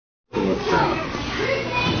with prayer.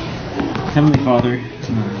 Heavenly Father,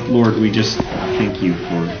 Lord, we just thank you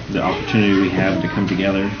for the opportunity we have to come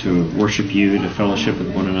together, to worship you, to fellowship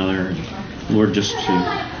with one another. Lord, just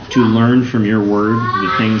to learn from your word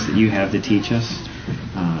the things that you have to teach us.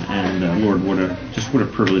 Lord, what a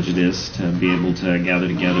privilege it is to be able to gather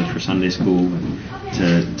together for Sunday school and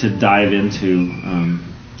to dive into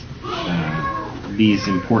these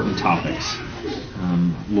important topics.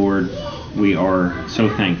 Lord, we are so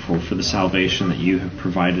thankful for the salvation that you have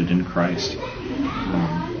provided in Christ.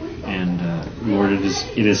 Lord, it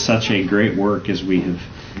is such a great work as we have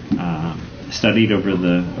studied over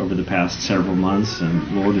the past several months,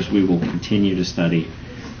 and Lord, as we will continue to study.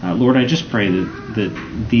 Lord, I just pray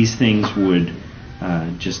that these things would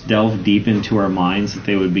just delve deep into our minds, that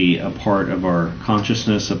they would be a part of our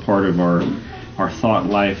consciousness, a part of our thought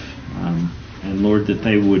life, and Lord, that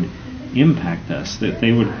they would impact us, that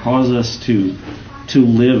they would cause us to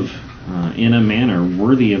live in a manner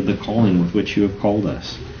worthy of the calling with which you have called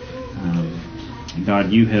us.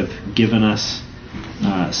 God, you have given us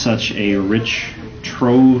such a rich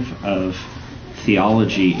trove of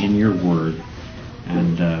theology in your word.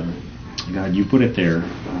 And God, you put it there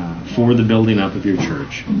for the building up of your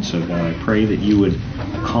church. And so, God, I pray that you would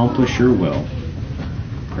accomplish your will.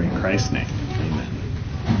 I pray in Christ's name. Amen.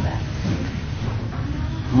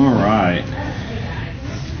 All right.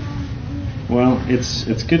 Well,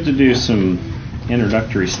 it's good to do some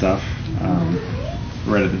introductory stuff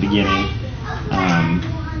right at the beginning.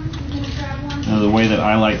 The way that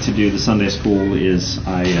I like to do the Sunday school is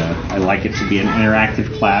I like it to be an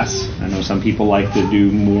interactive class. I know some people like to do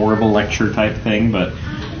more of a lecture type thing, but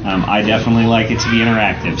I definitely like it to be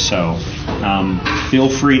interactive. So feel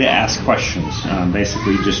free to ask questions.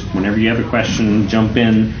 Basically, just whenever you have a question, jump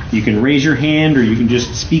in. You can raise your hand or you can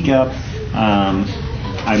just speak up.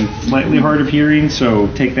 I'm slightly hard of hearing, so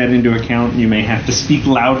take that into account. You may have to speak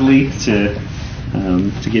loudly to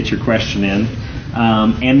get your question in.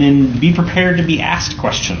 And then be prepared to be asked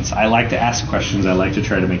questions. I like to ask questions. I like to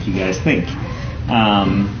try to make you guys think.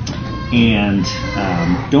 And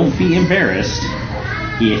don't be embarrassed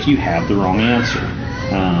if you have the wrong answer.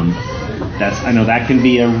 I know that can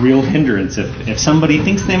be a real hindrance. If somebody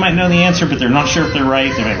thinks they might know the answer, but they're not sure if they're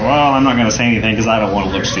right, they're like, well, I'm not going to say anything because I don't want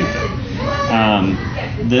to look stupid.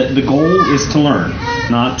 The goal is to learn,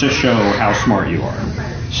 not to show how smart you are.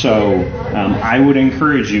 So I would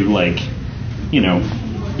encourage you,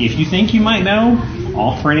 if you think you might know,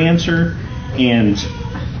 offer an answer, and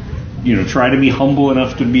try to be humble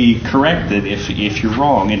enough to be corrected if you're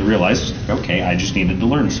wrong, and realize, okay, I just needed to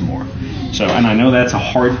learn some more. So, and I know that's a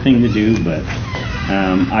hard thing to do, but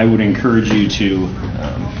I would encourage you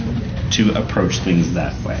to approach things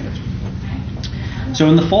that way. So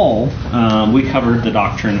in the fall, we covered the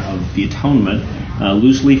doctrine of the atonement,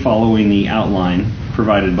 loosely following the outline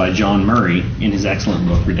provided by John Murray in his excellent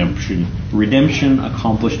book, Redemption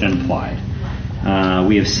Accomplished and Applied.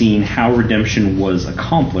 We have seen how redemption was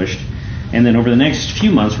accomplished, and then over the next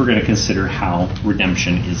few months we're going to consider how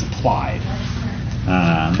redemption is applied.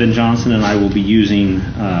 Ben Johnson and I will be using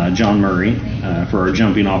John Murray for our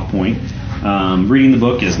jumping off point. Reading the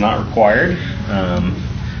book is not required,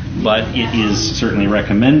 but it is certainly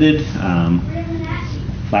recommended.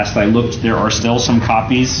 Last I looked, there are still some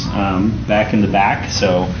copies back in the back,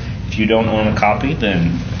 so if you don't own a copy,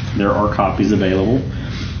 then there are copies available.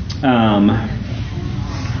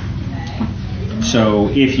 So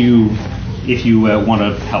if you want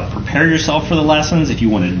to help prepare yourself for the lessons, if you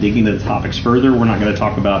want to dig into the topics further, we're not going to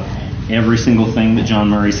talk about every single thing that John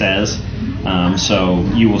Murray says. So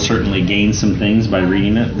you will certainly gain some things by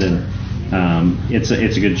reading it. Then it's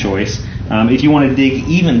a good choice. If you want to dig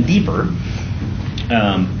even deeper,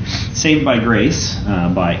 Saved by Grace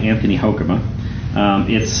by Anthony Hoekema.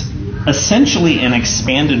 It's essentially an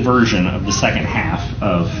expanded version of the second half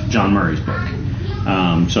of John Murray's book.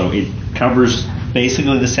 So it covers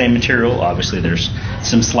basically the same material. Obviously, there's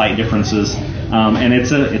some slight differences, and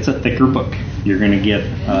it's a thicker book. You're going to get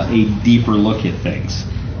a deeper look at things.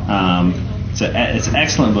 It's an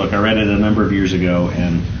excellent book. I read it a number of years ago,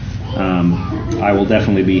 and I will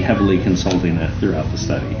definitely be heavily consulting it throughout the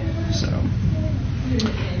study. So.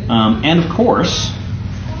 And of course,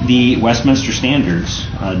 the Westminster Standards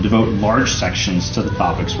devote large sections to the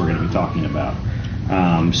topics we're going to be talking about.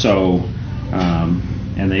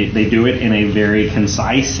 And they do it in a very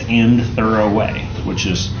concise and thorough way, which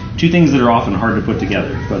is two things that are often hard to put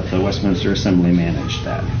together, but the Westminster Assembly managed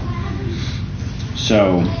that.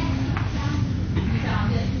 So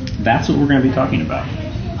that's what we're going to be talking about.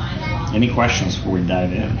 Any questions before we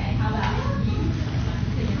dive in?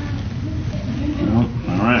 No?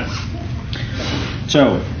 All right.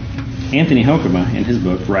 So Anthony Hoekema, in his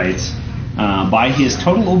book, writes, by his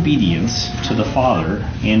total obedience to the Father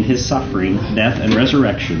and his suffering, death, and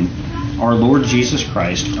resurrection, our Lord Jesus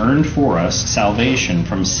Christ earned for us salvation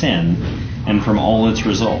from sin and from all its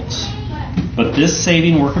results. But this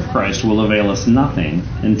saving work of Christ will avail us nothing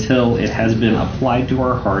until it has been applied to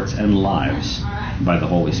our hearts and lives by the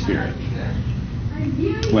Holy Spirit.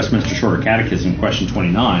 Westminster Shorter Catechism, question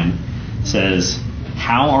 29, says,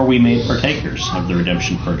 how are we made partakers of the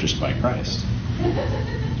redemption purchased by Christ?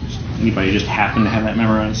 Anybody just happen to have that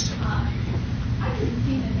memorized?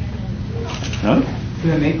 No?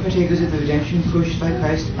 We are made partakers of the redemption purchased by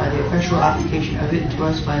Christ by the effectual application of it to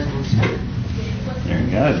us by the Holy Spirit. Very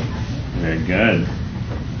good. Very good.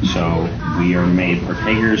 So we are made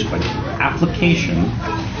partakers by application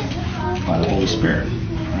by the Holy Spirit.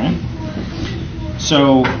 Right?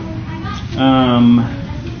 So,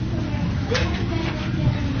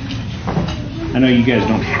 I know you guys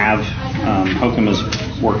don't have Hoekema's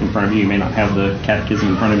work in front of you. You may not have the catechism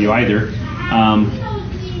in front of you either.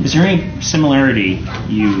 Is there any similarity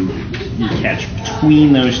you catch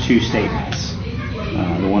between those two statements?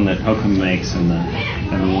 The one that Hoekema makes and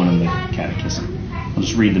the one in the catechism. I'll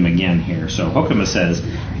just read them again here. So Hoekema says,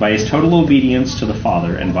 by his total obedience to the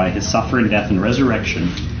Father and by his suffering, death, and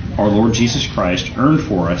resurrection, our Lord Jesus Christ earned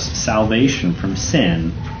for us salvation from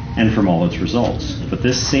sin and from all its results. But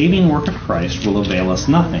this saving work of Christ will avail us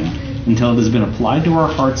nothing until it has been applied to our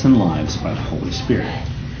hearts and lives by the Holy Spirit.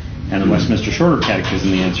 And the Westminster Shorter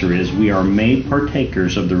Catechism, the answer is, we are made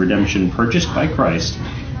partakers of the redemption purchased by Christ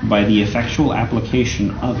by the effectual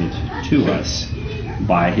application of it to us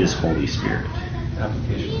by his Holy Spirit.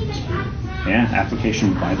 Application of the Spirit. Yeah,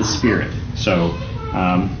 application by the Spirit. So,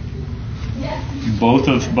 both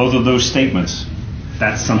of those statements,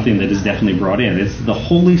 that's something that is definitely brought in. It's the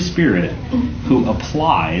Holy Spirit who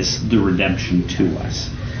applies the redemption to us.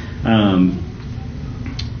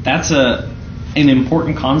 That's an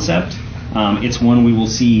important concept. It's one we will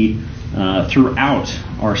see throughout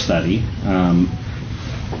our study.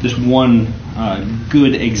 Just one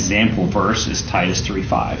good example verse is Titus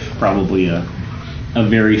 3:5, probably a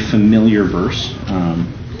very familiar verse.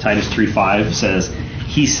 Titus 3:5 says,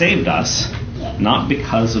 he saved us, not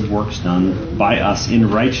because of works done by us in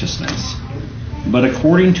righteousness, but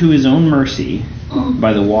according to his own mercy,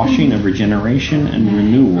 by the washing of regeneration and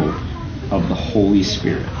renewal of the Holy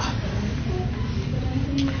Spirit.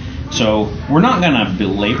 So we're not going to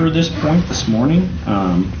belabor this point this morning.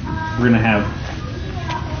 We're going to have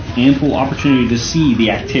ample opportunity to see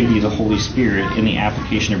the activity of the Holy Spirit in the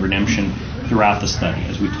application of redemption throughout the study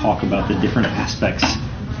as we talk about the different aspects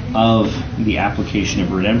of the application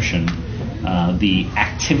of redemption. The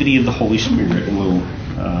activity of the Holy Spirit will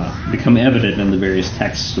become evident in the various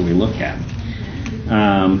texts that we look at.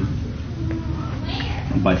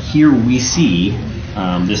 But here we see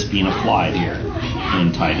this being applied here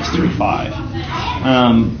in Titus 3:5.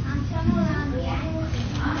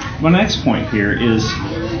 My next point here is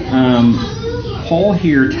Paul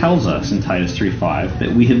here tells us in Titus 3:5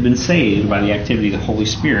 that we have been saved by the activity of the Holy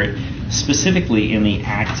Spirit, specifically in the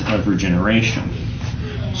act of regeneration.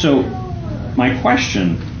 So my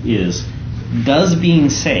question is, does being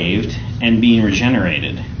saved and being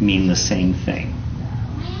regenerated mean the same thing?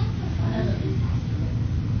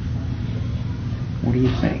 What do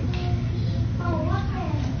you think?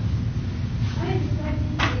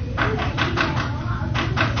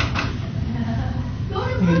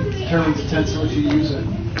 It determines the tense in which you use it.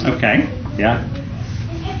 Okay, yeah.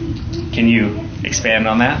 Can you expand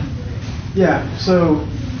on that? Yeah, so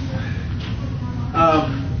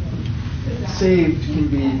saved can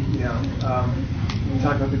be, when we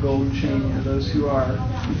talk about the golden chain, those who are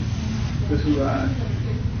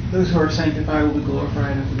sanctified will be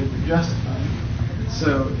glorified after they've been justified.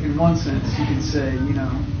 So in one sense, you can say,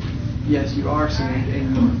 yes, you are saved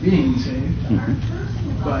and you are being saved. Mm-hmm.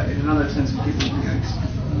 But in another sense, people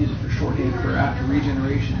use it for shorthand for after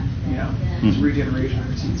regeneration. Mm-hmm. Regeneration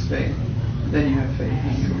precedes faith. Then you have faith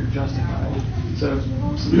and you're justified. So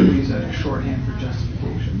some people use that as shorthand for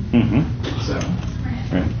justification. Mm-hmm. So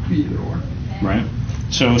right. Either or. Right.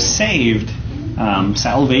 So saved,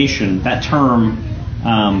 salvation, that term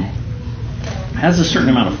has a certain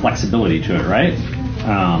amount of flexibility to it, right?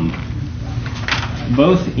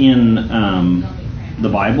 Both in the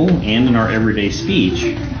Bible and in our everyday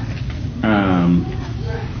speech,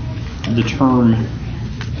 the term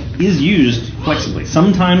is used flexibly.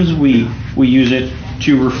 Sometimes we use it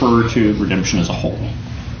to refer to redemption as a whole.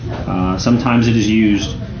 Sometimes it is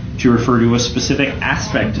used to refer to a specific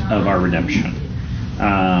aspect of our redemption.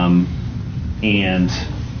 And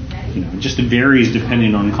it just varies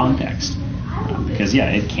depending on context. because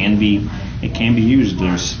it can be used.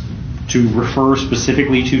 There's to refer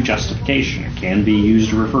specifically to justification. It can be used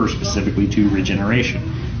to refer specifically to regeneration.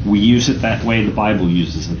 We use it that way. The Bible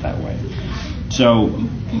uses it that way. So,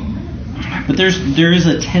 but there is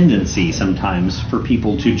a tendency sometimes for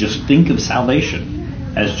people to just think of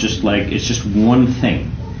salvation as just like it's just one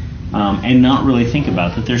thing, and not really think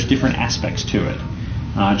about that there's different aspects to it.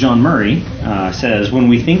 John Murray says, when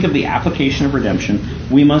we think of the application of redemption,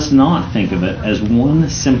 we must not think of it as one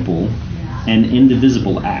simple and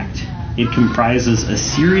indivisible act. It comprises a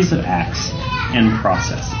series of acts and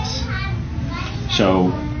processes.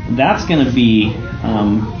 So that's going to be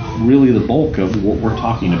really the bulk of what we're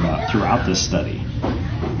talking about throughout this study.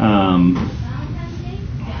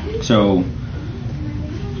 So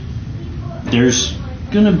there's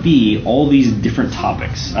going to be all these different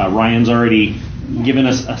topics. Ryan's already given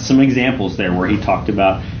us some examples there where he talked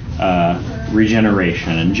about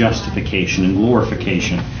regeneration and justification and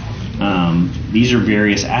glorification. These are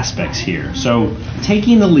various aspects here. So,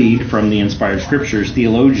 taking the lead from the inspired scriptures,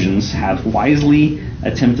 theologians have wisely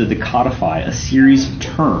attempted to codify a series of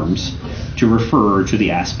terms to refer to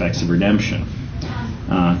the aspects of redemption.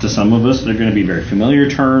 To some of us, they're going to be very familiar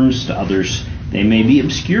terms. To others, they may be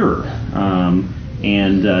obscure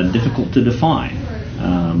and difficult to define.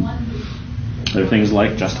 There are things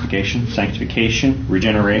like justification, sanctification,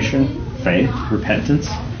 regeneration, faith, repentance,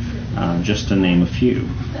 just to name a few.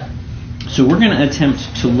 So we're going to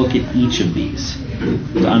attempt to look at each of these,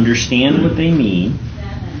 to understand what they mean,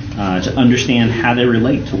 to understand how they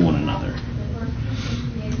relate to one another.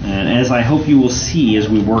 And as I hope you will see as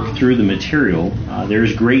we work through the material, there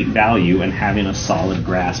is great value in having a solid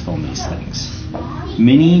grasp on these things.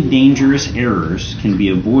 Many dangerous errors can be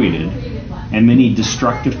avoided, and many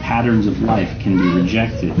destructive patterns of life can be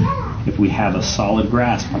rejected if we have a solid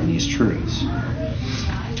grasp on these truths.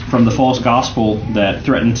 From the false gospel that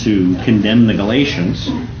threatened to condemn the Galatians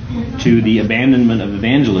to the abandonment of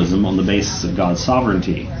evangelism on the basis of God's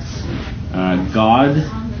sovereignty, God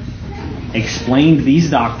explained these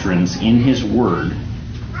doctrines in His Word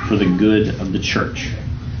for the good of the church,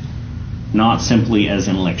 not simply as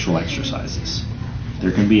intellectual exercises.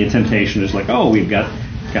 There can be a temptation just like, we've got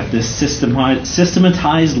this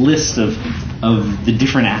systematized list of the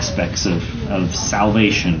different aspects of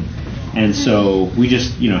salvation. And so we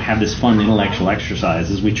just, have this fun intellectual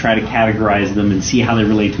exercise as we try to categorize them and see how they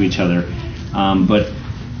relate to each other.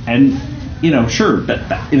 Sure,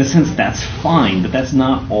 that, in a sense, that's fine, but that's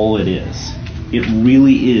not all it is. It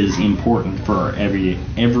really is important for our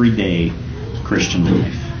everyday Christian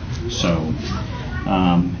life. So,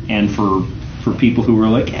 and for people who are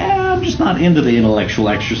like, I'm just not into the intellectual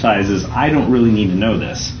exercises, I don't really need to know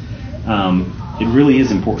this. It really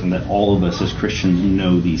is important that all of us as Christians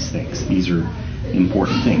know these things. These are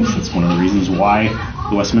important things. That's one of the reasons why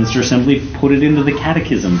the Westminster Assembly put it into the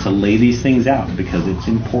Catechism to lay these things out, because it's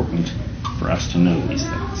important for us to know these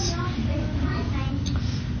things.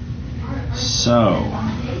 So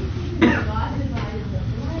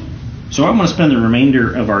I want to spend the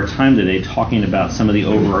remainder of our time today talking about some of the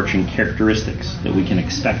overarching characteristics that we can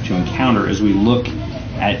expect to encounter as we look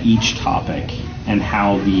at each topic and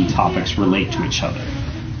how the topics relate to each other.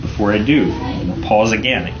 Before I do, pause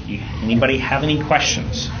again. Anybody have any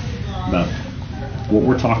questions about what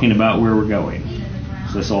we're talking about, where we're going?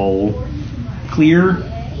 Is this all clear?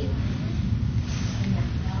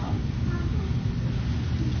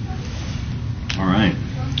 All right.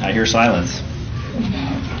 I hear silence.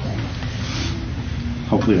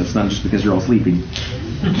 Hopefully that's not just because you're all sleeping.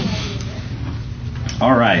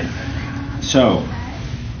 All right. So,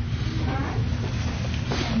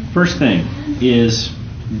 first thing is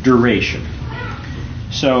duration.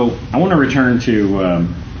 So I want to return to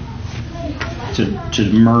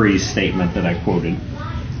Murray's statement that I quoted.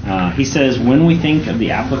 He says, when we think of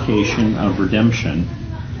the application of redemption,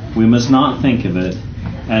 we must not think of it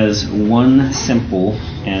as one simple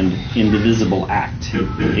and indivisible act.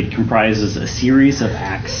 It comprises a series of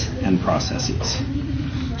acts and processes.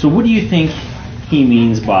 So what do you think he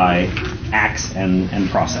means by acts and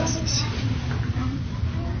processes?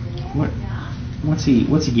 What's he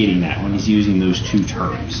getting at when he's using those two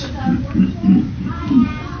terms?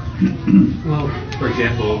 Well, for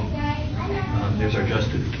example, there's our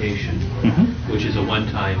justification, which is a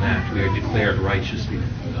one-time act. We are declared righteous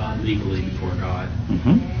legally before God,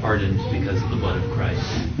 pardoned because of the blood of Christ,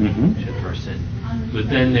 shed for our sin. But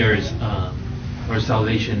then there's our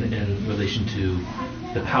salvation in relation to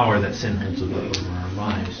the power that sin holds over our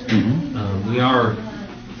lives.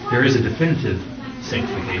 There is a definitive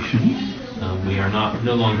sanctification. We are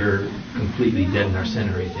no longer completely dead in our sin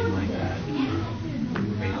or anything like that. We're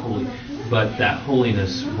made holy. But that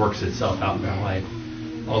holiness works itself out in our life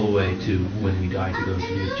all the way to when we die to go to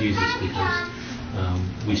be with Jesus, because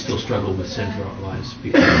we still struggle with sin throughout our lives.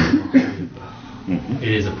 Because it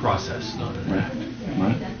is a process, not an act.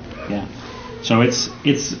 Right. Yeah. So it's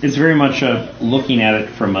very much looking at it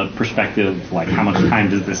from a perspective like, how much time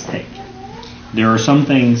does this take? There are some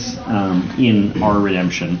things in our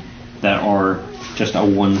redemption that are just a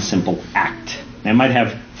one simple act. They might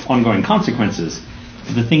have ongoing consequences,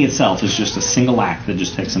 but the thing itself is just a single act that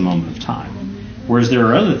just takes a moment of time. Whereas there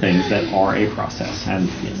are other things that are a process. And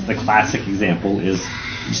yes, the classic example is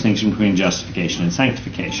the distinction between justification and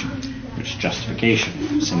sanctification. Which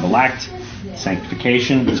justification, single act.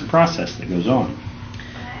 Sanctification is a process that goes on.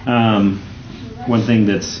 One thing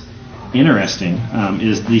that's interesting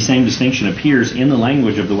is the same distinction appears in the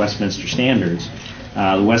language of the Westminster Standards.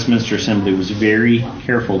 The Westminster Assembly was very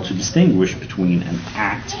careful to distinguish between an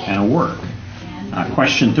act and a work.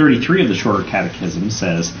 Question 33 of the Shorter Catechism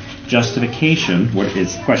says, justification, what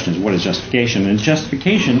is justification? And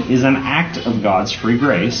justification is an act of God's free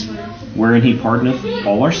grace, wherein he pardoneth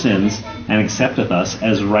all our sins, and accepteth us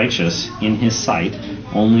as righteous in his sight,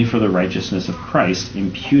 only for the righteousness of Christ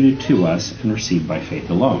imputed to us and received by faith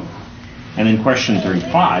alone. And in question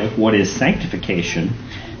 35, what is sanctification?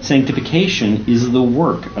 Sanctification is the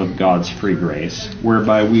work of God's free grace,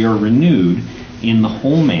 whereby we are renewed in the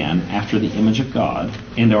whole man after the image of God,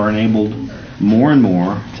 and are enabled more and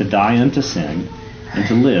more to die unto sin and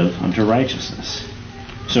to live unto righteousness.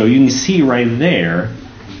 So you can see right there,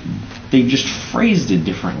 they just phrased it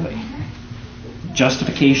differently.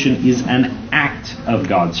 Justification is an act of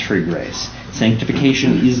God's free grace.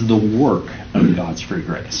 Sanctification is the work of God's free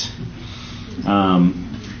grace.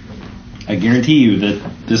 I guarantee you that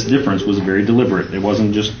this difference was very deliberate. It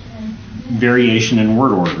wasn't just variation in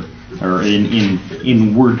word order or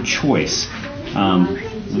in word choice.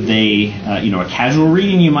 A casual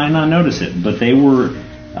reading, you might not notice it, but they were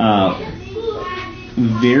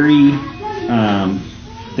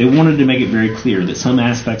they wanted to make it very clear that some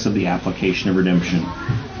aspects of the application of redemption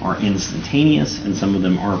are instantaneous and some of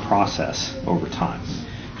them are a process over time.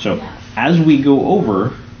 So as we go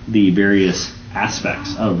over the various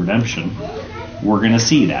aspects of redemption, we're going to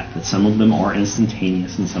see that some of them are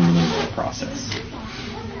instantaneous and some of them are a process.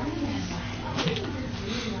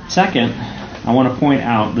 Second, I want to point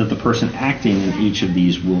out that the person acting in each of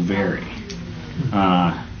these will vary.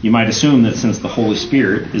 You might assume that since the Holy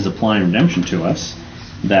Spirit is applying redemption to us,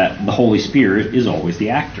 that the Holy Spirit is always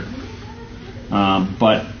the actor.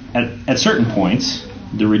 But at certain points,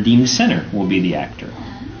 the redeemed sinner will be the actor,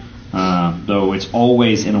 though it's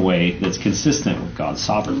always in a way that's consistent with God's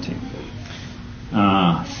sovereignty.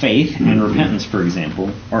 Faith and repentance, for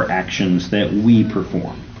example, are actions that we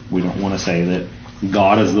perform. We don't want to say that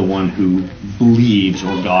God is the one who believes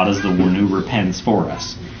or God is the one who repents for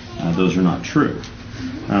us. Those are not true.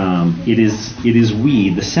 It is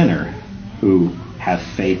we, the sinner, who have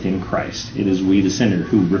faith in Christ. It is we, the sinner,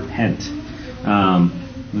 who repent.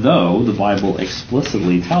 Though the Bible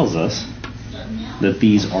explicitly tells us that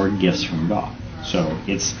these are gifts from God. So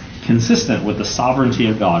it's consistent with the sovereignty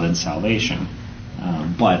of God in salvation.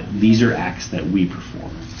 But these are acts that we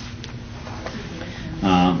perform.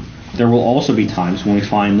 There will also be times when we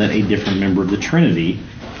find that a different member of the Trinity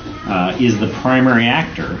is the primary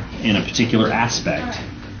actor in a particular aspect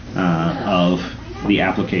of the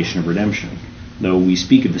application of redemption, though we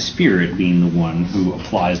speak of the Spirit being the one who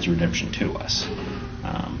applies the redemption to us.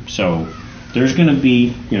 So there's going to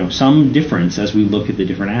be some difference as we look at the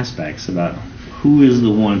different aspects about who is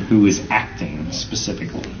the one who is acting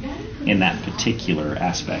specifically in that particular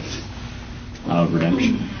aspect of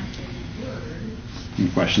redemption. Any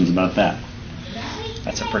questions about that?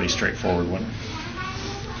 That's a pretty straightforward one.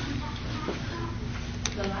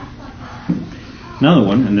 Another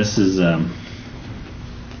one, and this is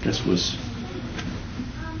this was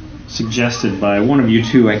suggested by one of you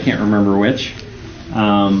two, I can't remember which.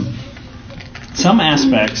 Some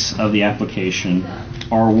aspects of the application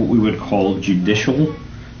are what we would call judicial,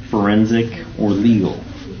 forensic, or legal.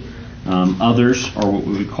 Others are what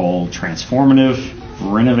we would call transformative,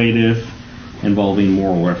 renovative, involving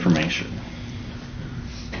moral reformation.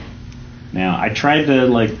 Now, I tried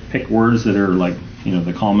to pick words that are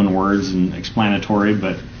the common words and explanatory,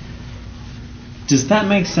 but does that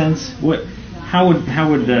make sense? How would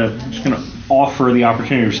just going to offer the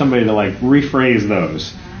opportunity for somebody to rephrase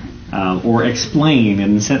those or explain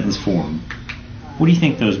in sentence form? What do you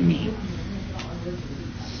think those mean?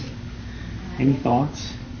 Any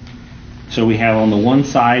thoughts? So we have on the one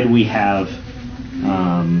side we have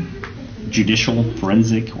judicial,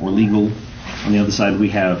 forensic, or legal. On the other side we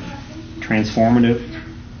have transformative,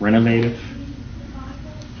 renovative?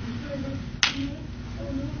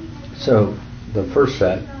 So the first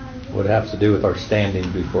set would have to do with our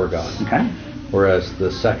standing before God. Okay. Whereas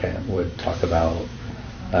the second would talk about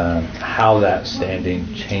how that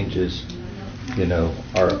standing changes,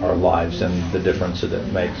 our lives and the difference that it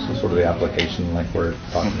makes, sort of the application like we're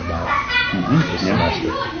talking about this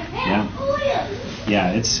semester.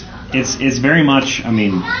 Yeah, it's very much,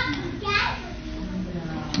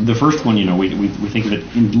 the first one, we think of it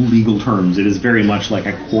in legal terms. It is very much like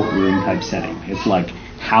a courtroom type setting. It's like,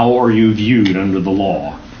 how are you viewed under the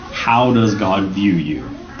law? How does God view you?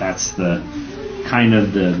 That's the kind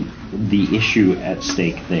of the issue at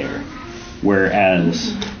stake there.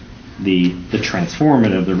 Whereas the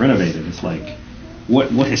transformative, the renovative, is like,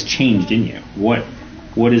 what has changed in you? What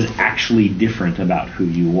is actually different about who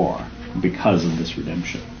you are because of this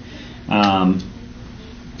redemption?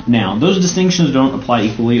 Now, those distinctions don't apply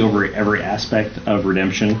equally over every aspect of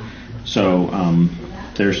redemption. So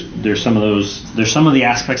there's some of the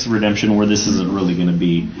aspects of redemption where this isn't really going to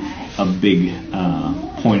be a big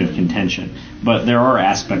point of contention. But there are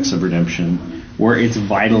aspects of redemption where it's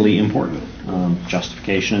vitally important.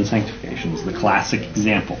 Justification and sanctification is the classic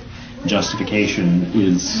example. Justification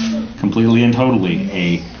is completely and totally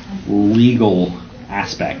a legal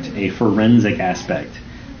aspect, a forensic aspect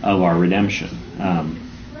of our redemption.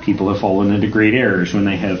 People have fallen into great errors when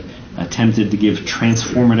they have attempted to give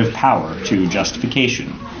transformative power to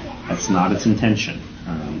justification. That's not its intention.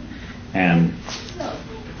 And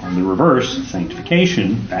on the reverse,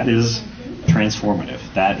 sanctification, that is transformative.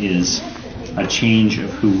 That is a change of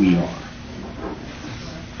who we are.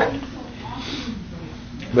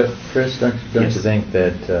 But Chris, don't Yes. you think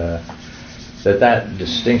that that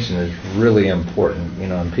distinction is really important?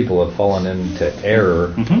 And people have fallen into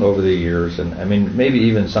error over the years, and maybe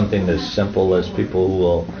even something as simple as people who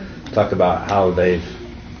will talk about how they've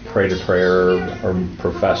prayed a prayer or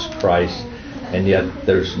professed Christ, and yet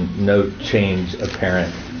there's no change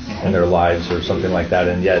apparent in their lives or something like that,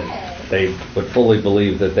 and yet they would fully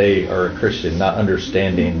believe that they are a Christian, not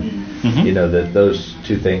understanding, that those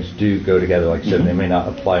two things do go together. Like I said, they may not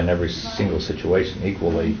apply in every single situation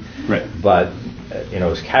equally, Right. but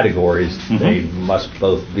as categories, they must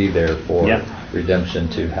both be there for redemption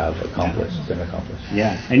to have been accomplished.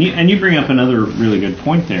 Yeah, and you bring up another really good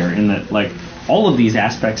point there, in that, like, all of these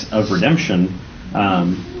aspects of redemption,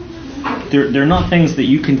 they're not things that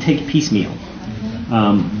you can take piecemeal.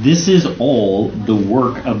 This is all the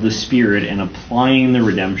work of the Spirit in applying the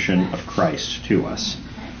redemption of Christ to us.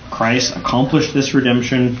 Christ accomplished this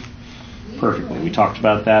redemption perfectly. We talked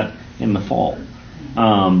about that in the fall.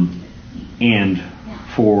 And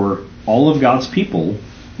for all of God's people,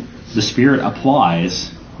 the Spirit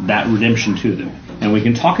applies that redemption to them. And we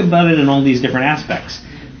can talk about it in all these different aspects,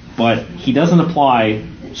 but He doesn't apply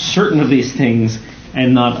certain of these things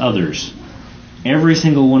and not others. Every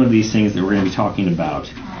single one of these things that we're going to be talking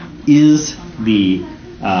about is the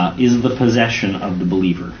possession of the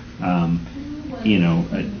believer.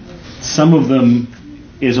 Some of them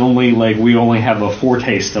is only like we only have a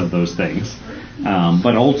foretaste of those things,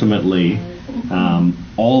 but ultimately,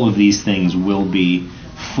 all of these things will be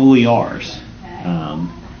fully ours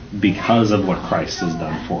because of what Christ has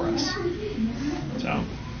done for us. So,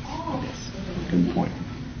 yes, good point.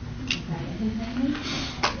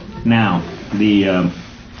 Now, the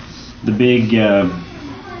big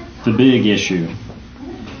issue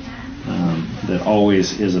that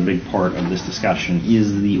always is a big part of this discussion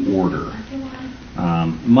is the order.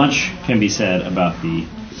 Much can be said about the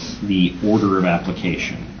order of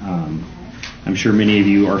application. I'm sure many of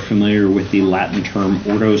you are familiar with the Latin term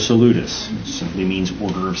Ordo Salutis. It simply means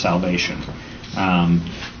order of salvation.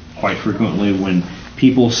 Quite frequently when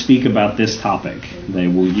people speak about this topic, they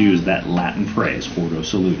will use that Latin phrase, Ordo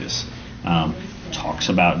Salutis. Talks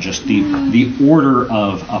about just the order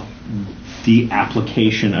of the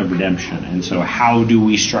application of redemption. And so how do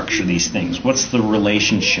we structure these things? What's the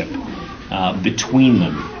relationship between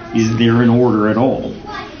them? Is there an order at all?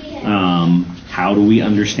 How do we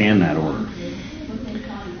understand that order?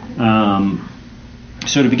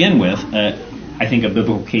 So to begin with, I think a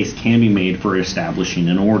biblical case can be made for establishing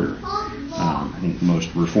an order. I think most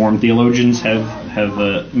Reformed theologians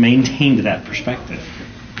have maintained that perspective.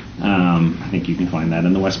 I think you can find that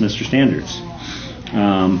in the Westminster Standards.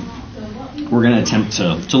 We're going to attempt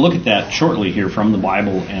to look at that shortly here from the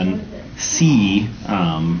Bible and see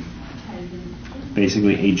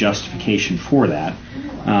basically a justification for that.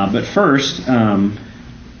 But first,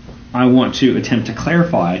 I want to attempt to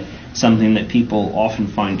clarify something that people often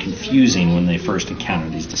find confusing when they first encounter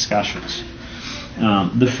these discussions.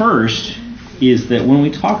 The first is that when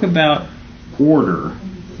we talk about order,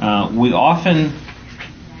 we often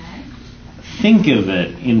think of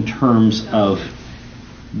it in terms of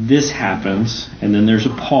this happens, and then there's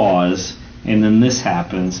a pause, and then this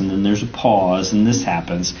happens, and then there's a pause, and this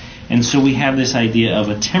happens. And so we have this idea of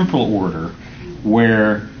a temporal order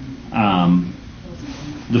where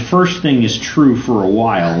the first thing is true for a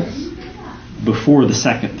while before the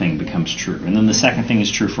second thing becomes true. And then the second thing is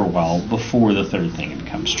true for a while before the third thing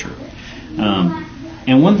becomes true.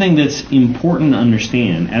 And one thing that's important to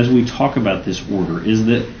understand as we talk about this order is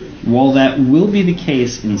that while that will be the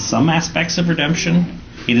case in some aspects of redemption,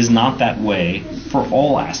 it is not that way for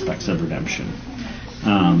all aspects of redemption.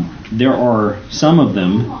 There are some of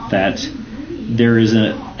them that there is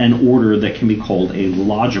an order that can be called a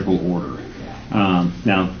logical order.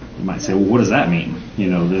 Now, you might say, well, what does that mean?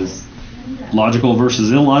 There's logical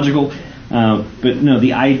versus illogical. But no,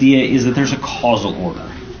 the idea is that there's a causal order.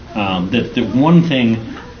 That one thing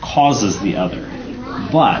causes the other.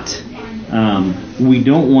 But we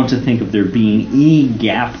don't want to think of there being any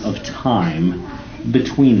gap of time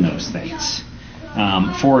between those things.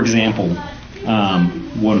 For example,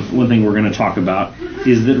 one thing we're going to talk about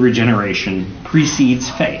is that regeneration precedes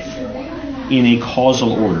faith in a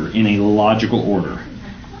causal order, in a logical order.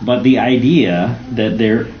 But the idea that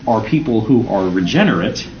there are people who are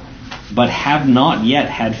regenerate but have not yet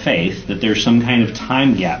had faith, that there's some kind of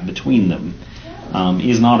time gap between them,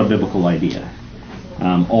 is not a biblical idea.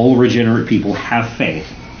 All regenerate people have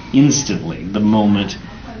faith instantly the moment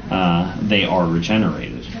they are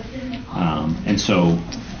regenerated. And so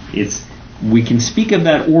we can speak of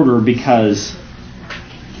that order because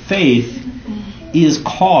faith is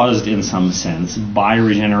caused in some sense by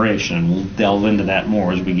regeneration. We'll delve into that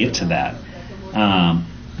more as we get to that.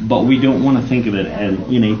 But we don't want to think of it as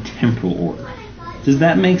in a temporal order. Does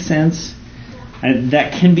that make sense?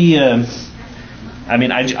 That can be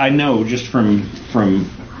I know just from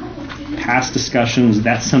past discussions,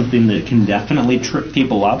 that's something that can definitely trip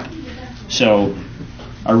people up. So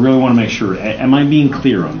I really want to make sure. Am I being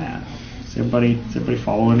clear on that? Is everybody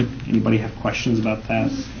following? Anybody have questions about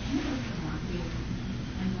that?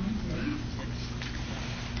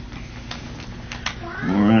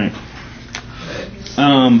 All right.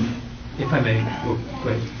 If I may, real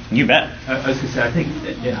quick. You bet. I was going to say, I think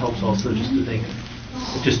it helps also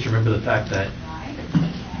just to remember the fact that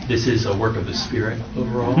this is a work of the Spirit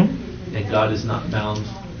overall, and God is not bound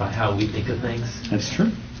by how we think of things. That's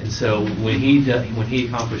true. And so when He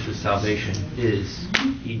accomplishes salvation,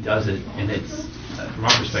 He does it, and it's from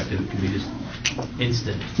our perspective, it can be just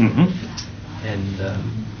instant. And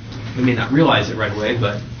we may not realize it right away,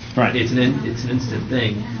 but it's an instant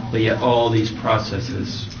thing. But yet all these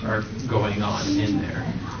processes are going on in there,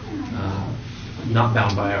 not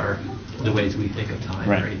bound by the ways we think of time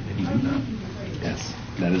or anything like that. Yes,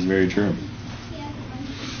 that is very true.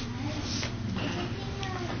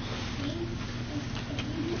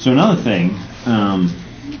 So another thing,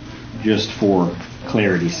 just for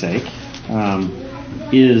clarity's sake,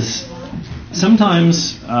 is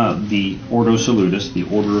sometimes the Ordo Salutis, the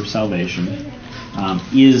order of salvation,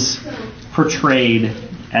 is portrayed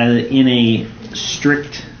in a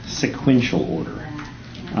strict sequential order.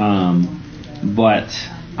 But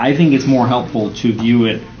I think it's more helpful to view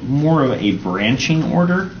it more of a branching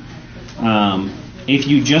order. If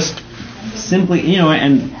you just simply,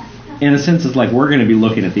 and in a sense it's like we're going to be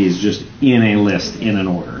looking at these just in a list, in an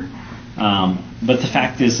order. But the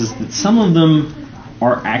fact is that some of them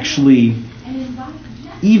are actually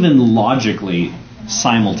even logically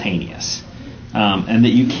simultaneous. And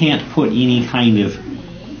that you can't put any kind of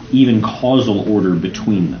even causal order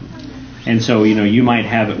between them. And so, you might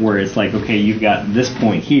have it where it's like, okay, you've got this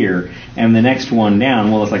point here, and the next one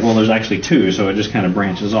down, well, it's like, well, there's actually two, so it just kind of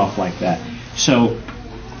branches off like that. So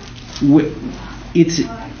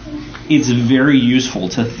it's very useful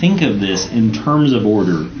to think of this in terms of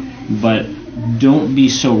order, but don't be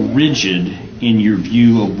so rigid in your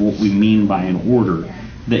view of what we mean by an order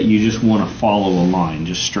that you just want to follow a line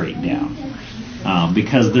just straight down.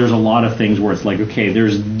 Because there's a lot of things where it's like, okay,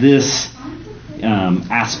 there's this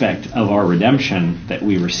aspect of our redemption that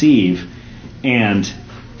we receive, and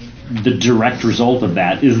the direct result of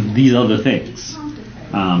that is these other things.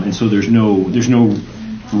 And so there's no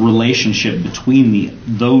relationship between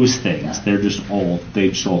those things. They just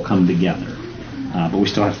all come together. But we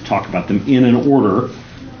still have to talk about them in an order,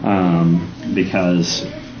 because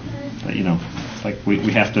it's like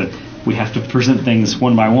we have to present things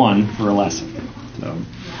one by one for a lesson. So,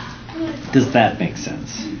 does that make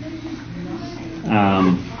sense?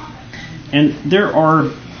 And there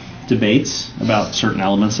are debates about certain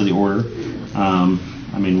elements of the order.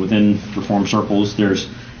 Within Reformed circles, there's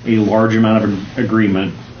a large amount of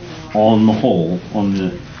agreement on the whole, on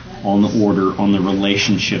the order, on the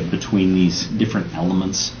relationship between these different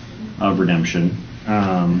elements of redemption.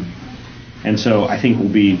 And so I think we'll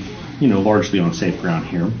be, largely on safe ground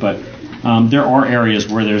here. But there are areas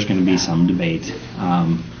where there's going to be some debate.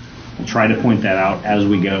 We'll try to point that out as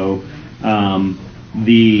we go.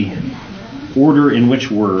 The order in which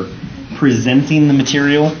we're presenting the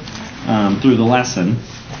material through the lesson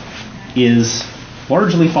is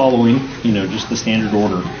largely following, just the standard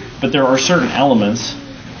order. But there are certain elements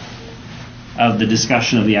of the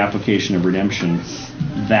discussion of the application of redemption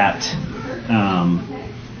that,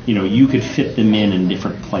 you could fit them in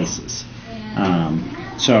different places.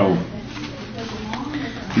 So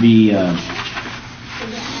the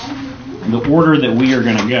order that we are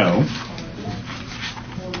going to go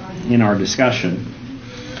in our discussion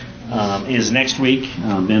is next week.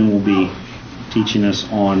 Ben will be teaching us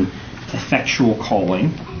on effectual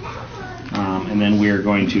calling, and then we are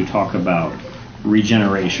going to talk about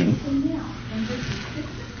regeneration.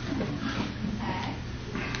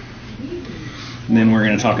 And then we're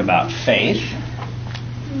going to talk about faith,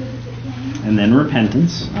 and then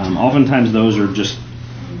repentance. Oftentimes those are just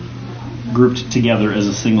grouped together as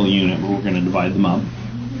a single unit, but we're going to divide them up.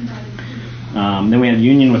 Then we have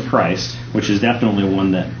union with Christ, which is definitely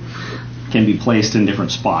one that can be placed in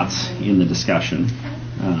different spots in the discussion.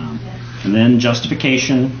 And then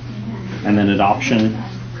justification, and then adoption,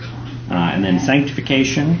 and then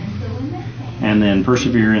sanctification, and then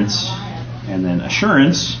perseverance, and then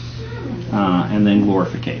assurance, and then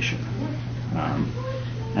glorification.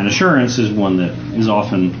 And assurance is one that is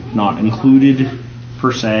often not included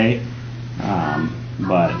per se,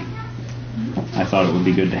 but I thought it would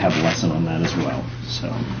be good to have a lesson on that as well. So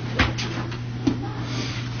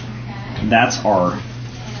that's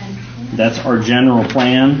our general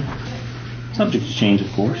plan, subject to change,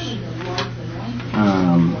 of course.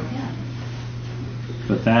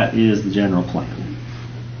 But that is the general plan.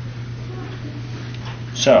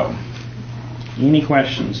 So, any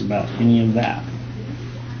questions about any of that?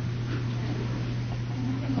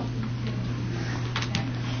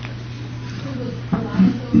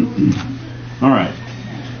 All right.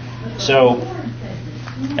 So,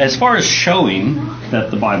 as far as showing that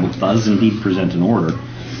the Bible does indeed present an order,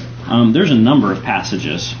 there's a number of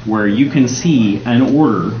passages where you can see an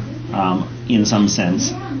order, in some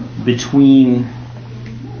sense, between,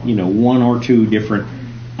 one or two different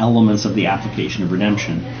elements of the application of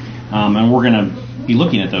redemption. And we're going to be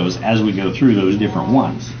looking at those as we go through those different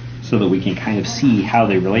ones, so that we can kind of see how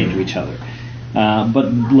they relate to each other. But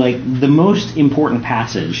the most important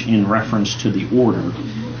passage in reference to the order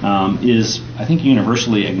is, I think,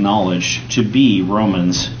 universally acknowledged to be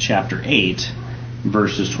Romans chapter 8,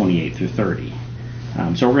 verses 28 through 30.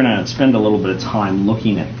 So we're going to spend a little bit of time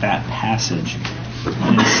looking at that passage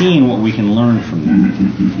and seeing what we can learn from that.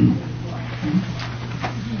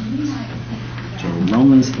 So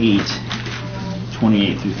Romans 8,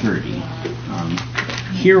 28 through 30.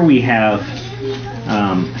 Here we have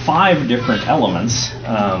 5 different elements,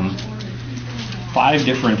 5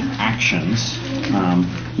 different actions.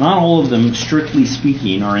 Not all of them, strictly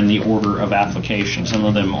speaking, are in the order of application. Some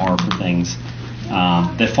of them are for things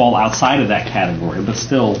that fall outside of that category, but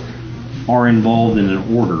still are involved in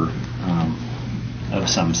an order of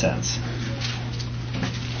some sense.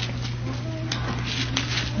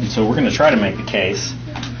 And so we're going to try to make the case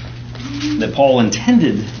that Paul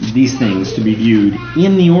intended these things to be viewed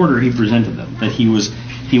in the order he presented them. That he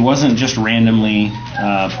wasn't just randomly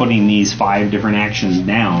putting these 5 different actions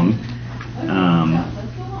down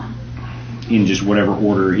in just whatever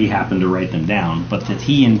order he happened to write them down, but that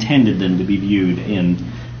he intended them to be viewed in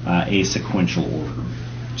a sequential order.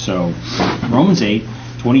 So Romans 8,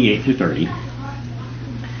 28 through 30.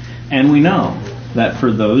 And we know that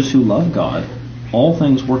for those who love God, all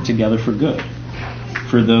things work together for good,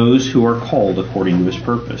 for those who are called according to his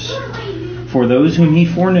purpose. For those whom he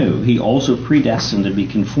foreknew, he also predestined to be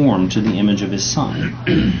conformed to the image of his Son,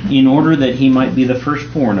 in order that he might be the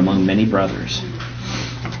firstborn among many brothers.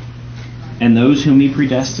 And those whom he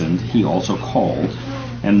predestined, he also called.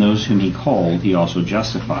 And those whom he called, he also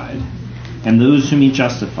justified. And those whom he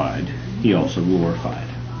justified, he also glorified.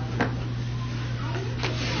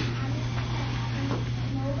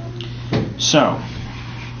 So,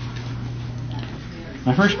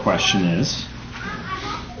 my first question is,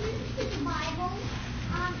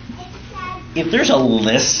 if there's a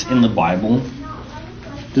list in the Bible,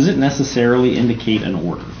 does it necessarily indicate an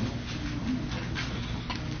order?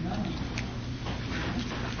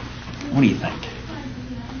 What do you think?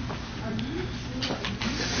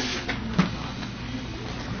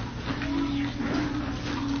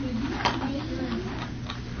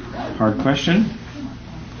 hard question.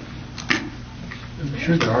 I'm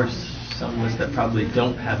sure there are some lists that probably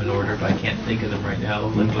don't have an order, but I can't think of them right now.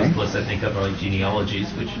 Like most lists I think of are like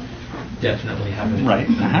genealogies, which definitely have an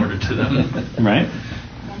order to them. Right.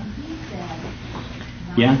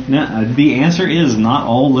 Yeah. No, the answer is not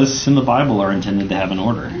all lists in the Bible are intended to have an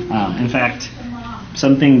order. In fact,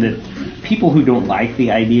 something that people who don't like the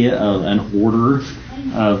idea of an order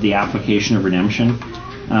of the application of redemption,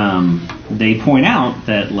 they point out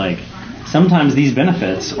that like sometimes these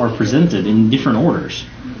benefits are presented in different orders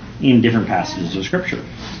in different passages of Scripture.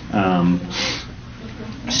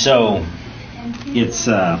 So it's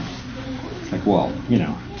like, well,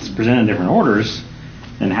 it's presented in different orders,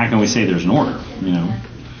 then how can we say there's an order?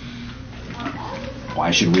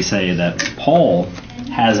 Why should we say that Paul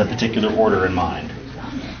has a particular order in mind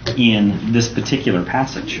in this particular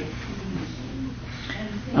passage?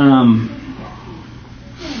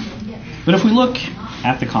 But if we look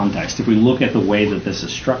at the context, if we look at the way that this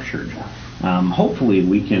is structured, hopefully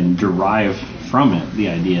we can derive from it the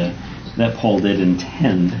idea that Paul did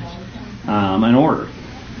intend an order.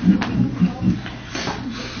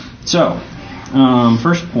 So,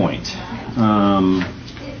 first point,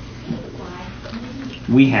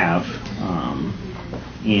 we have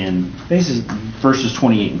in verses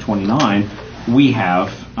 28 and 29, we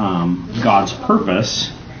have God's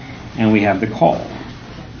purpose and we have the call.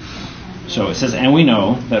 So it says, and we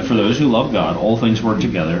know that for those who love God, all things work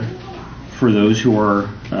together for those who are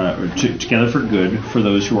together for good for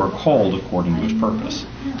those who are called according to His purpose.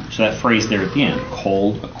 So that phrase there at the end,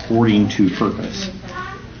 called according to purpose.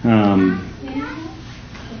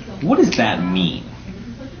 What does that mean?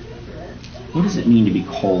 What does it mean to be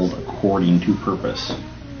called according to purpose?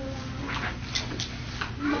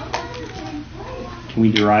 Can we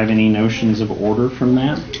derive any notions of order from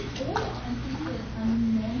that? At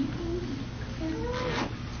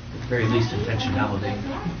the very least, intentionality.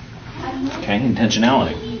 Okay,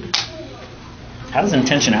 intentionality. How does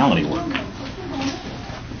intentionality work?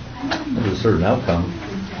 There's a certain outcome.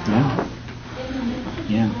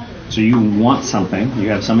 Yeah. So you want something, you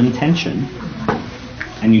have some intention,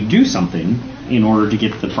 and you do something in order to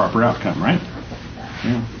get the proper outcome, right?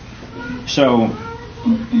 Yeah. So,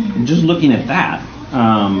 just looking at that,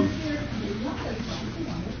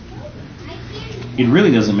 it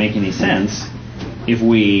really doesn't make any sense if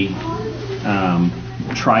we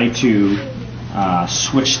try to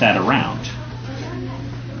switch that around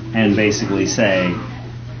and basically say,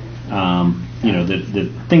 that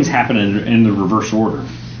things happen in the reverse order.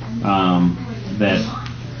 That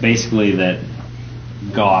basically that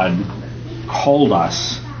God called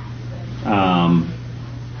us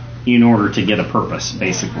in order to get a purpose,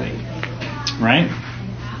 basically, right?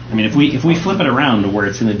 I mean, if we flip it around to where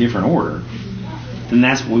it's in a different order, then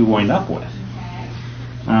that's what we wind up with.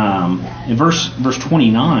 In verse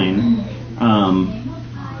 29,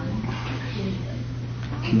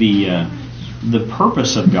 the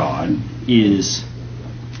purpose of God is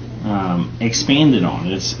expanded on.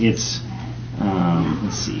 It's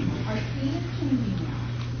let's see.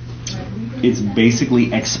 It's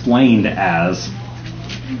basically explained as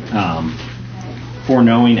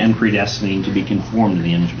foreknowing and predestining to be conformed to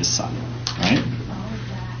the image of His Son. Right?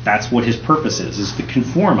 That's what His purpose is to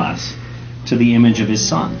conform us to the image of His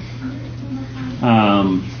Son.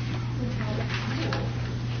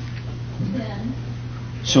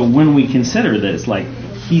 So when we consider that it's like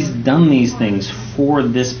He's done these things for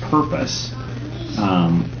this purpose,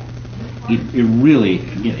 it really,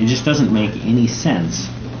 again, it just doesn't make any sense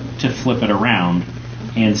to flip it around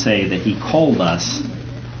and say that He called us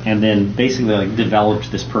and then basically developed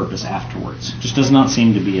this purpose afterwards. It just does not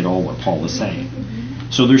seem to be at all what Paul is saying.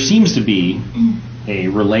 So there seems to be a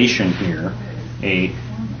relation here, a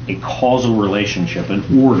causal relationship, an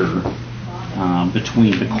order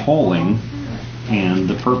between the calling and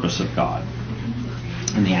the purpose of God,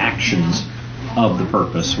 and the actions of the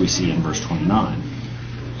purpose we see in verse 29.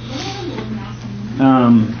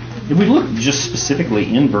 If we look just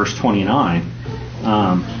specifically in verse 29,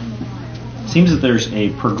 it seems that there's a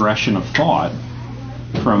progression of thought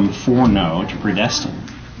from foreknow to predestine.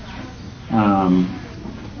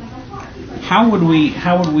 How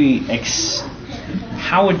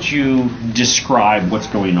would you describe what's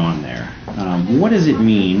going on there? What does it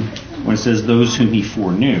mean when it says those whom He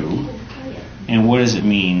foreknew, and what does it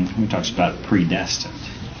mean when it talks about predestined?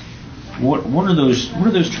 What are those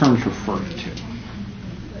terms referring to?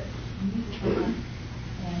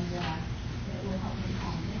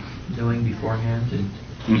 Knowing beforehand and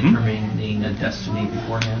determining a destiny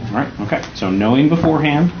beforehand. Right. Okay. So knowing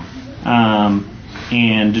beforehand,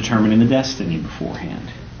 and determining the destiny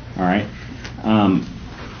beforehand. All right.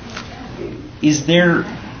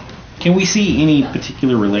 can we see any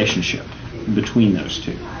particular relationship between those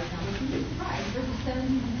two?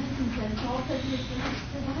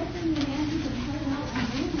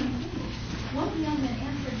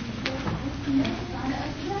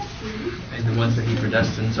 And the ones that he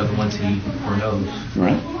predestines are the ones he foreknows.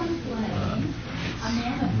 Right.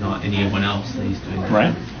 Not anyone else that he's doing that.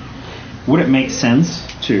 Right. Would it make sense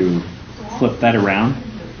to flip that around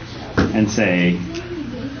and say,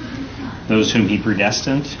 those whom he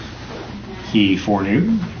predestined, he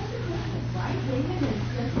foreknew?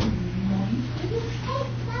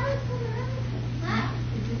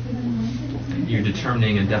 You're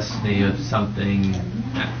determining a destiny of something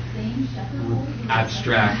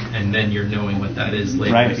abstract, and then you're knowing what that is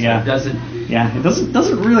later. Right. So Yeah. it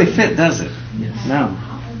doesn't really fit, does it? Yes. No.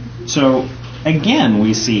 So again,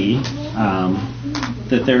 we see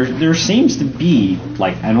that there seems to be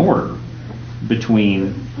like an order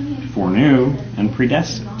between foreknew and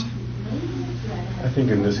predestined. I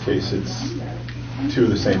think in this case it's two of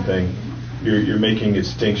the same thing. You're making a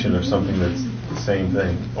distinction of something that's the same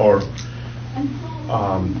thing, or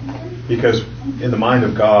because in the mind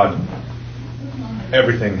of God,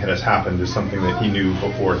 everything that has happened is something that He knew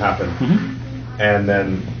before it happened, and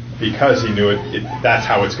then because He knew it, that's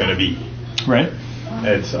how it's going to be. Right.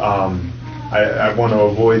 It's I want to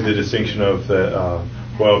avoid the distinction of the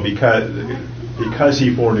because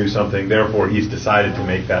He foreknew something, therefore He's decided to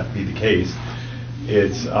make that be the case.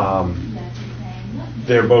 It's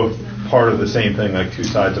they're both part of the same thing, like two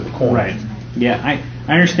sides of a coin. Right. Yeah, I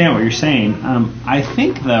understand what you're saying. I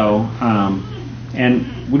think, though,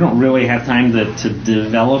 and we don't really have time to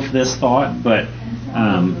develop this thought, but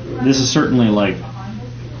this is certainly like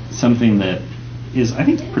something that is, I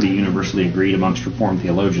think, pretty universally agreed amongst Reformed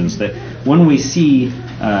theologians, that when we see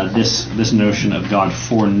this notion of God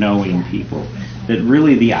foreknowing people, that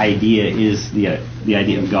really the idea is the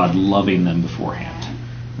idea of God loving them beforehand.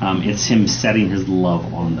 It's Him setting His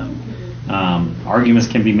love on them. Arguments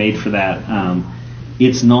can be made for that.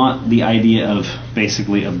 It's not the idea of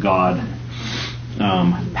God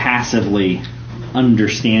passively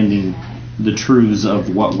understanding the truths of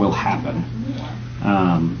what will happen.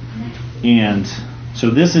 And so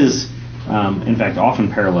this is, in fact,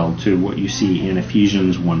 often parallel to what you see in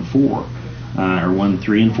Ephesians 1:4, or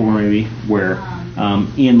 1:3 and 4 maybe, where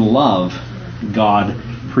in love God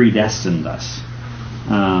predestined us.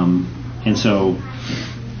 And so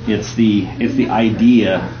it's the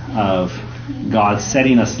idea of God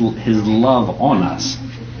setting His love on us.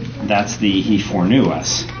 That's He foreknew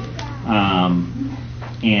us.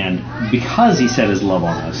 And because He set His love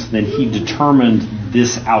on us, then He determined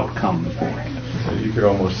this outcome beforehand. So you could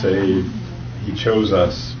almost say He chose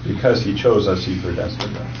us. Because He chose us, He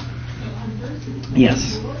predestined us.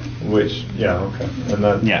 Yes. Which, yeah, okay. And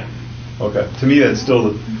that, yeah. Okay. To me, that's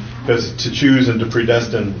still, because to choose and to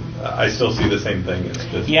predestine, I still see the same thing. It's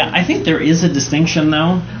just, yeah, I think there is a distinction,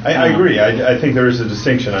 though. I agree. I think there is a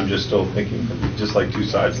distinction. I'm just still thinking, just like two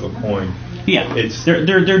sides of the coin. Yeah,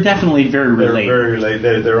 they're definitely very related. They're very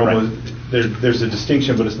related. They're right. almost there's a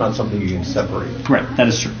distinction, but it's not something you can separate. Right. That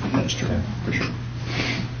is true. Yeah.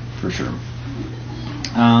 For sure.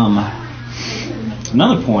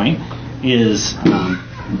 Another point is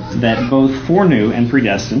that both foreknew and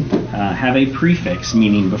predestined have a prefix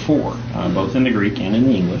meaning before, both in the Greek and in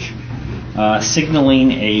the English,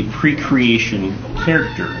 signaling a pre-creation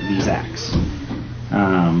character of these acts.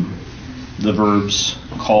 The verbs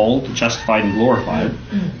called, justified, and glorified,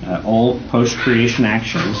 all post-creation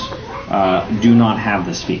actions, do not have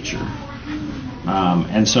this feature.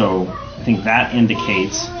 And so I think that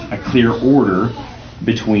indicates a clear order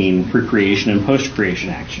between pre-creation and post-creation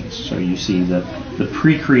actions. So you see the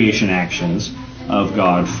pre-creation actions of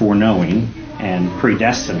God foreknowing and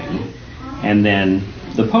predestining, and then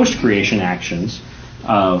the post-creation actions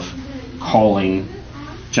of calling,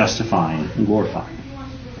 justifying, and glorifying.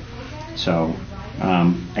 So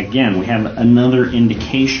again, we have another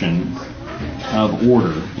indication of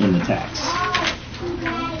order in the text.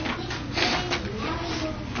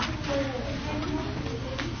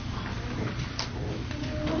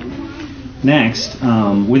 Next,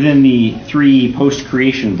 within the three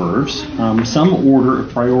post-creation verbs, some order of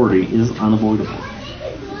priority is unavoidable.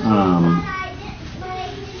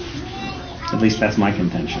 At least that's my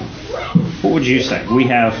contention. What would you say? We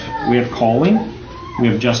have calling, we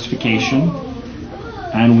have justification,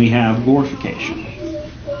 and we have glorification.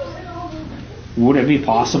 Would it be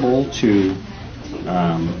possible to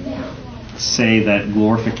say that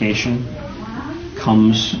glorification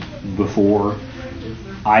comes before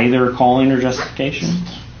either calling or justification?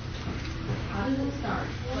 How does it start?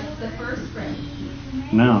 What's the first phrase?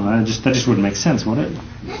 No, that just wouldn't make sense, would it?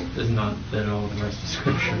 Does not fit at all with the rest of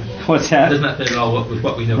Scripture. What's that? Does not fit at all with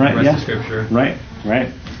what we know from the rest of Scripture.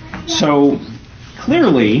 Right. So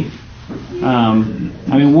clearly,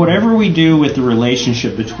 whatever we do with the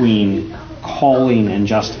relationship between calling and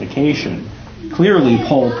justification, clearly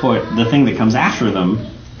Paul put the thing that comes after them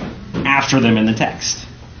in the text.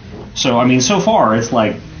 So, so far it's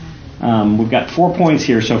like we've got 4 points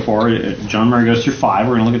here so far. John Murray goes through 5.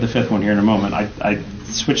 We're going to look at the 5th one here in a moment. I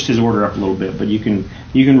switched his order up a little bit, but you can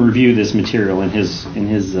review this material in his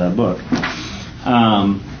book.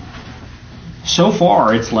 So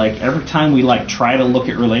far, it's like every time we try to look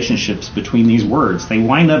at relationships between these words, they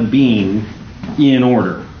wind up being in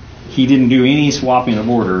order. He didn't do any swapping of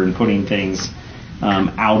order and putting things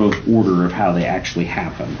out of order of how they actually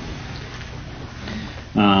happen.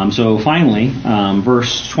 So finally,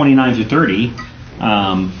 verse 29 through 30,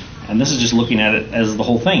 and this is just looking at it as the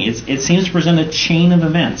whole thing. It seems to present a chain of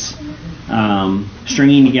events,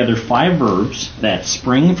 stringing together 5 verbs that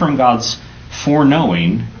spring from God's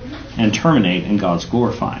foreknowing and terminate in God's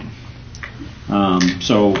glorifying.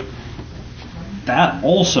 So that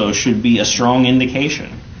also should be a strong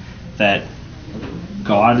indication that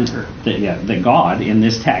God in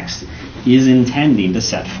this text is intending to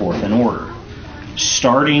set forth an order,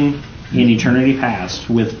 starting in eternity past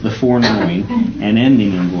with the foreknowing and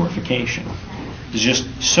ending in glorification. There's just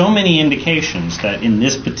so many indications that in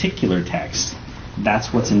this particular text,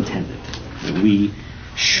 that's what's intended. That we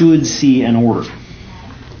should see an order.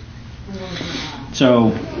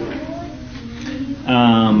 So,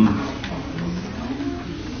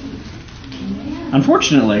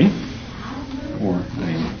 unfortunately, or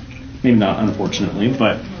maybe not unfortunately,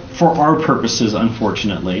 but for our purposes,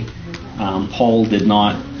 unfortunately, Paul did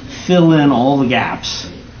not fill in all the gaps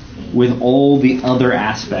with all the other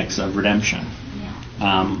aspects of redemption.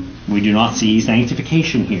 We do not see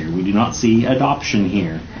sanctification here. We do not see adoption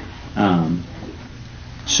here.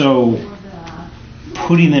 So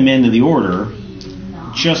putting them into the order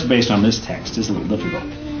just based on this text is a little difficult.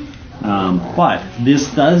 But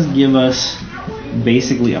this does give us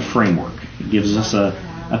basically a framework. It gives us a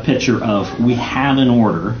picture of we have an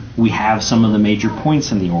order. We have some of the major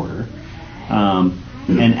points in the order.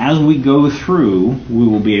 And as we go through, we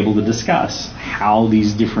will be able to discuss how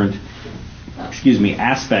these different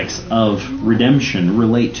aspects of redemption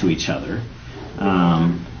relate to each other.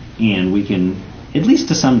 And we can, at least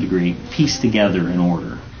to some degree, piece together an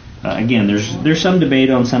order. Again, there's some debate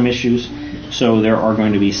on some issues, so there are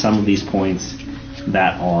going to be some of these points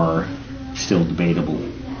that are still debatable.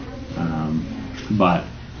 But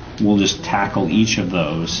we'll just tackle each of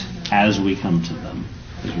those as we come to them,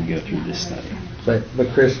 as we go through this study. But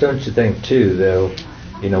Chris, don't you think too, though,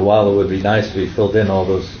 while it would be nice if we filled in all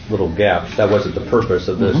those little gaps, that wasn't the purpose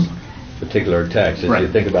of this particular text. As you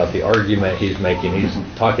think about the argument he's making, he's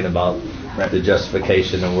talking about the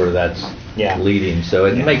justification and where that's leading. So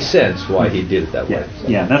it makes sense why he did it that way.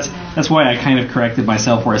 Yeah, that's why I kind of corrected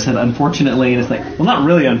myself where I said unfortunately, and it's like, well, not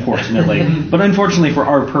really unfortunately, but unfortunately for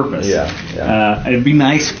our purpose. It'd be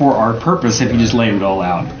nice for our purpose if he just laid it all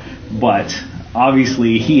out. But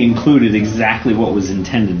obviously he included exactly what was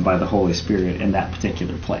intended by the Holy Spirit in that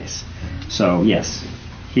particular place. So yes,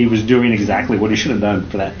 he was doing exactly what he should have done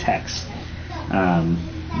for that text.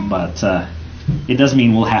 But it does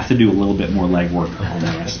mean we'll have to do a little bit more legwork on the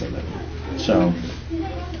rest of it. So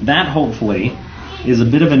that hopefully is a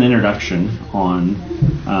bit of an introduction on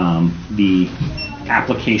the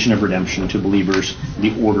application of redemption to believers,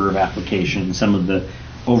 the order of application, some of the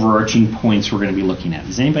overarching points we're going to be looking at.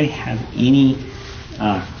 Does anybody have any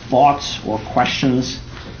thoughts or questions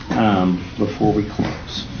before we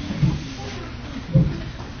close?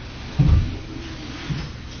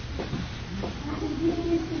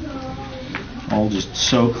 All just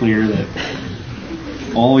so clear that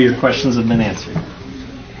all your questions have been answered.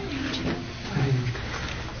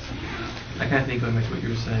 I kind of think going back to what you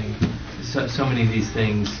were saying, so many of these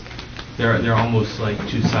things, they're almost like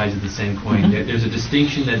two sides of the same coin. There's a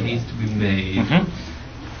distinction that needs to be made,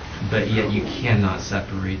 but yet you cannot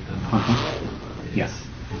separate them. Yes.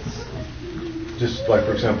 Just like,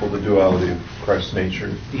 for example, the duality of Christ's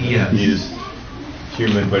nature. Yes. He is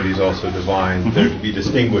human, but he's also divine. They're to be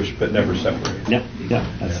distinguished, but never separated. Yeah,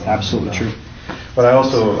 that's absolutely true. But I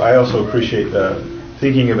also appreciate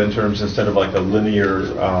thinking of it in terms, instead of like a linear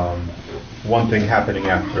one thing happening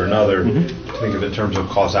after another, think of it in terms of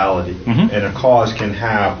causality. And a cause can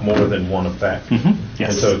have more than one effect. Yes.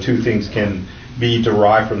 And so two things can be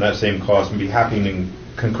derived from that same cause and be happening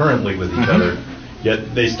concurrently with each other,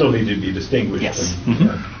 yet they still need to be distinguished. Yes.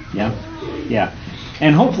 And, Yeah.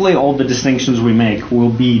 And hopefully all the distinctions we make will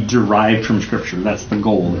be derived from Scripture. That's the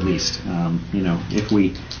goal, at least.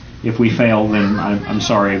 If we fail, then I'm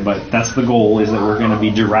sorry, but that's the goal, is that we're going to be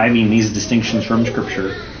deriving these distinctions from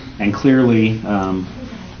Scripture. And clearly,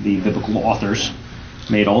 the biblical authors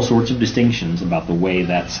made all sorts of distinctions about the way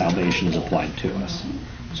that salvation is applied to us.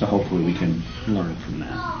 So hopefully we can learn from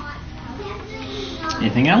that.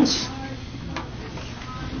 Anything else?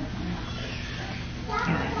 All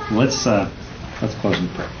right. Let's close in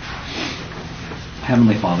prayer.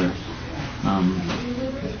 Heavenly Father,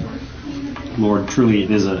 Lord, truly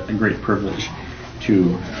it is a great privilege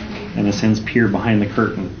to, in a sense, peer behind the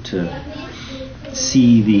curtain to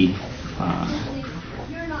see the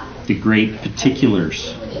great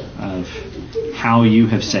particulars of how you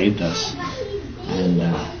have saved us. And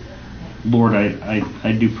Lord,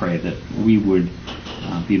 I do pray that we would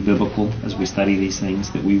be biblical as we study these things,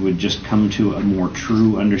 that we would just come to a more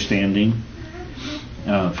true understanding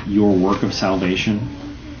of your work of salvation.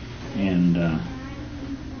 And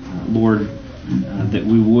Lord, that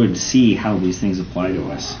we would see how these things apply to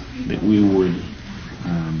us, that we would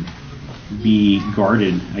be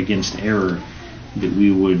guarded against error, that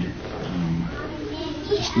we would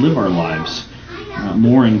just live our lives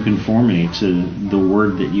more in conformity to the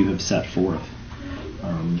word that you have set forth.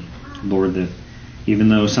 Lord, that even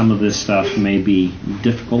though some of this stuff may be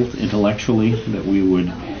difficult intellectually, that we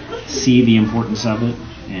would see the importance of it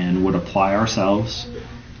and would apply ourselves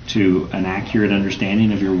to an accurate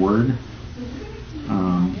understanding of your word.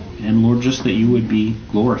 And Lord, just that you would be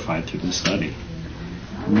glorified through this study.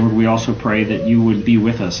 And Lord, we also pray that you would be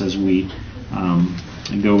with us as we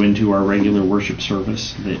go into our regular worship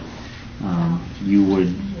service, that you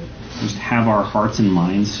would just have our hearts and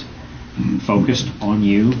minds focused on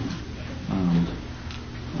you,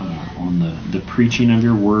 on the preaching of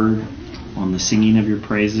your word, on the singing of your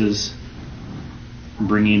praises,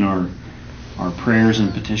 bringing our prayers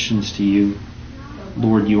and petitions to you.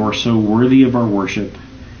 Lord, you are so worthy of our worship,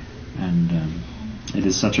 and it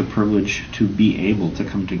is such a privilege to be able to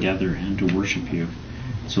come together and to worship you.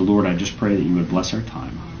 So Lord, I just pray that you would bless our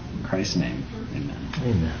time. In Christ's name, amen.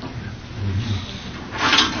 Amen.